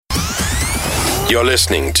You're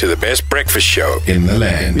listening to the best breakfast show in the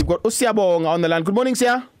land. We've got Siyabonga on the line. Good morning,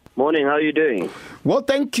 Siya. Morning, how are you doing? Well,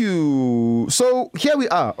 thank you. So here we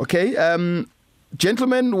are, okay?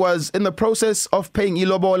 Gentleman was in the process of paying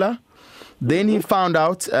Lobola. Then he found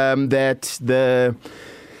out that the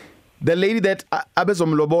lady that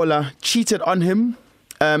Abezom Lobola cheated on him.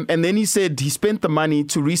 And then he said he spent the money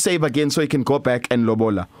to resave again so he can go back and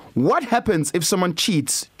Lobola. What happens if someone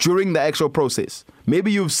cheats during the actual process?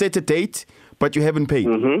 Maybe you've set a date, but you haven't paid.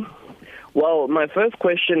 Well, my first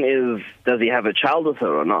question is, does he have a child with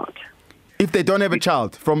her or not? If they don't have a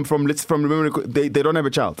child, from memory, they don't have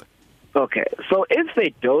a child. Okay, so if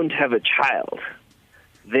they don't have a child,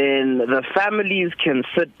 then the families can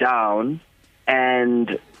sit down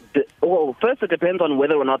and, first it depends on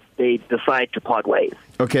whether or not they decide to part ways.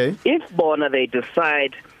 Okay. If Bona, they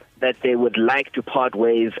decide that they would like to part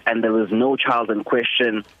ways and there is no child in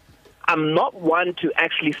question, I'm not one to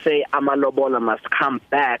actually say Amalobola must come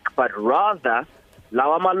back, but rather,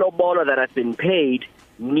 Lawa Amalobola that has been paid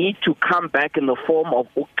need to come back in the form of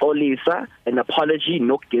Uxolisa, an apology,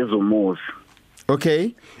 no gezumuzi.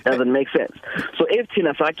 Okay. Doesn't make sense. So if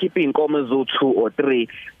Tina Sakipi in Komazu 2 or 3,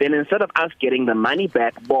 then instead of us getting the money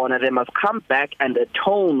back, Bona, they must come back and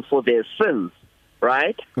atone for their sins,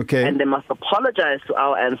 right? Okay. And they must apologize to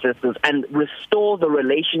our ancestors and restore the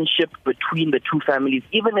relationship between the two families,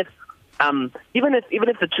 even if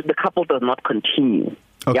the couple does not continue.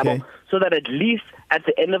 Okay. Yabo? So that at least at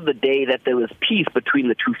the end of the day that there was peace between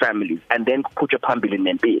the two families, and then kucha phambili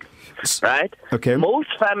nempilo, right? Okay. Most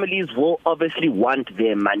families will obviously want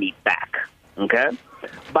their money back, okay?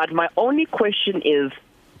 But my only question is,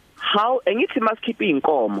 how, and it must keep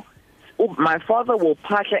inkomo. My father will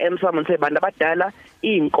phahla emsamo and say, "Bantu abadala,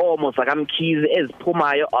 inkomo zakamkhize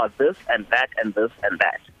eziphumayo are this and that and this and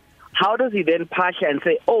that." How does he then phahla and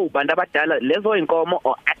say, "Oh, bantu abadala, lezo inkomo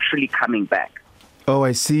are actually coming back"? Oh,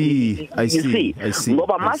 I see. I see.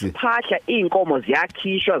 Ngoba masiphahla inkomo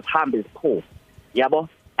ziyakhishwa zihambe ziphume. Yabo?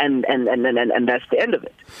 And that's the end of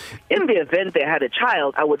it. In the event they had a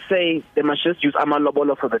child, I would say they must just use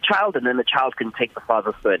Amalobola for the child, and then the child can take the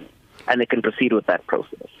father's surname, and they can proceed with that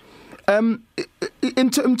process. In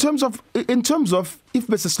terms of if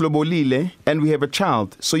Mrs. Lobolile and we have a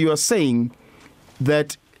child, so you are saying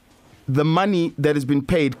that the money that has been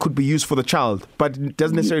paid could be used for the child, but it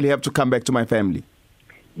doesn't necessarily have to come back to my family.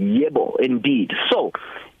 Yebo, indeed. So,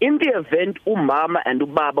 in the event umama and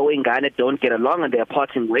ubaba wengane don't get along and they are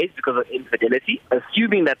parting ways because of infidelity,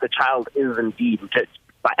 assuming that the child is indeed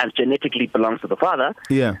and genetically belongs to the father,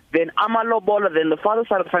 then Amalobola, then the father's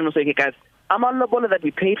side of the family will say, "Okay, guys, Amalobola that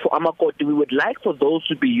we paid for Amakoti, we would like for those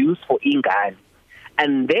to be used for ingane."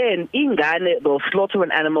 And then ingane, they'll slaughter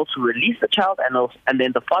an animal to release the child, and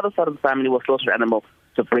then the father's side of the family will slaughter an animal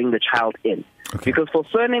to bring the child in. Okay. Because for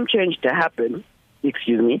surname change to happen, you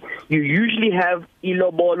usually have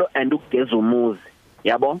Ilobolo and Ukezumuzi,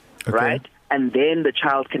 yabo, okay, right? And then the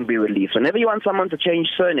child can be released. Whenever you want someone to change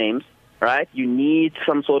surnames, right, you need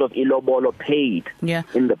some sort of Ilobolo paid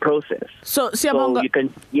in the process. So, Siyabonga, so you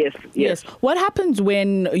can, yes. What happens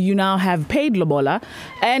when you now have paid Lobola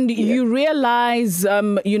and you realize,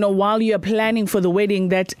 while you're planning for the wedding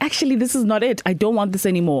that actually this is not it, I don't want this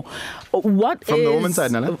anymore? What from the woman's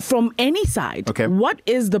side, Nana? From any side. Okay. What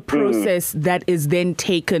is the process that is then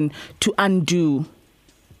taken to undo?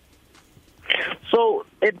 So,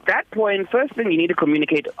 at that point, first thing you need to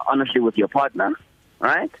communicate honestly with your partner,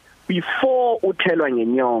 right? Before uthelwa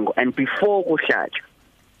ngenyongo and before kuhlatshwa,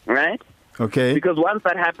 right? Okay. Because once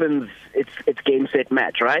that happens, it's game, set,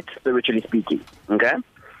 match, right? Spiritually speaking, okay?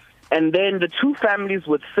 And then the two families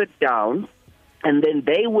would sit down, and then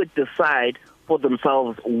they would decide for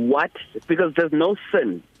themselves because there's no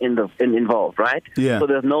sin involved, right? Yeah. So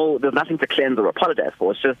there's nothing to cleanse or apologize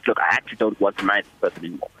for. It's just, look, I actually don't want to marry this person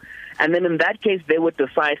anymore. And then in that case, they would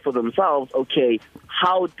decide for themselves, okay,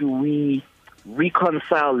 how do we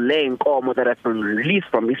reconcile lenkomo that have been released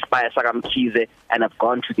from Siyabonga Mkhize and have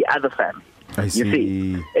gone to the other family. I see.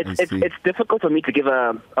 You see, it's difficult for me to give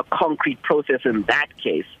a concrete process in that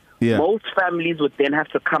case. Yeah. Most families would then have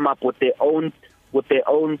to come up with their own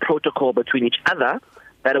protocol between each other.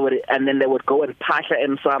 And then they would go and pasha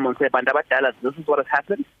emsamo and say, "Bantu abadala, this is what has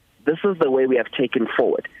happened. This is the way we have taken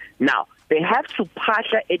forward." Now they have to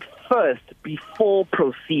pasha it first before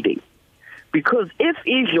proceeding. Because if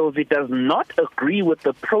Idlozi does not agree with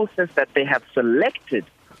the process that they have selected,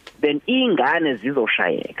 then ingane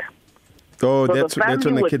zizoshayeka. Oh, so that's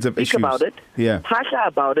when the kids have issues. About it, pasha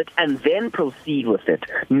about it, and then proceed with it.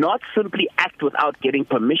 Not simply act without getting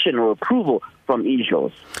permission or approval from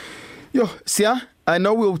Idlozi. Siya, I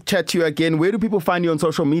know we'll chat to you again. Where do people find you on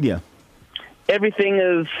social media? Everything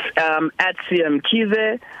is at Siyabonga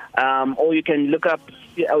Mkhize, or you can look up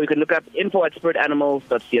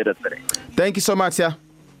info@spiritanimals.co.za. Thank you so much, yeah.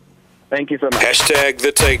 Thank you so much. Hashtag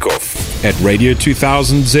The Takeoff at Radio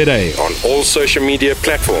 2000 ZA on all social media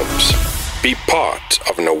platforms. Be part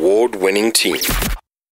of an award-winning team.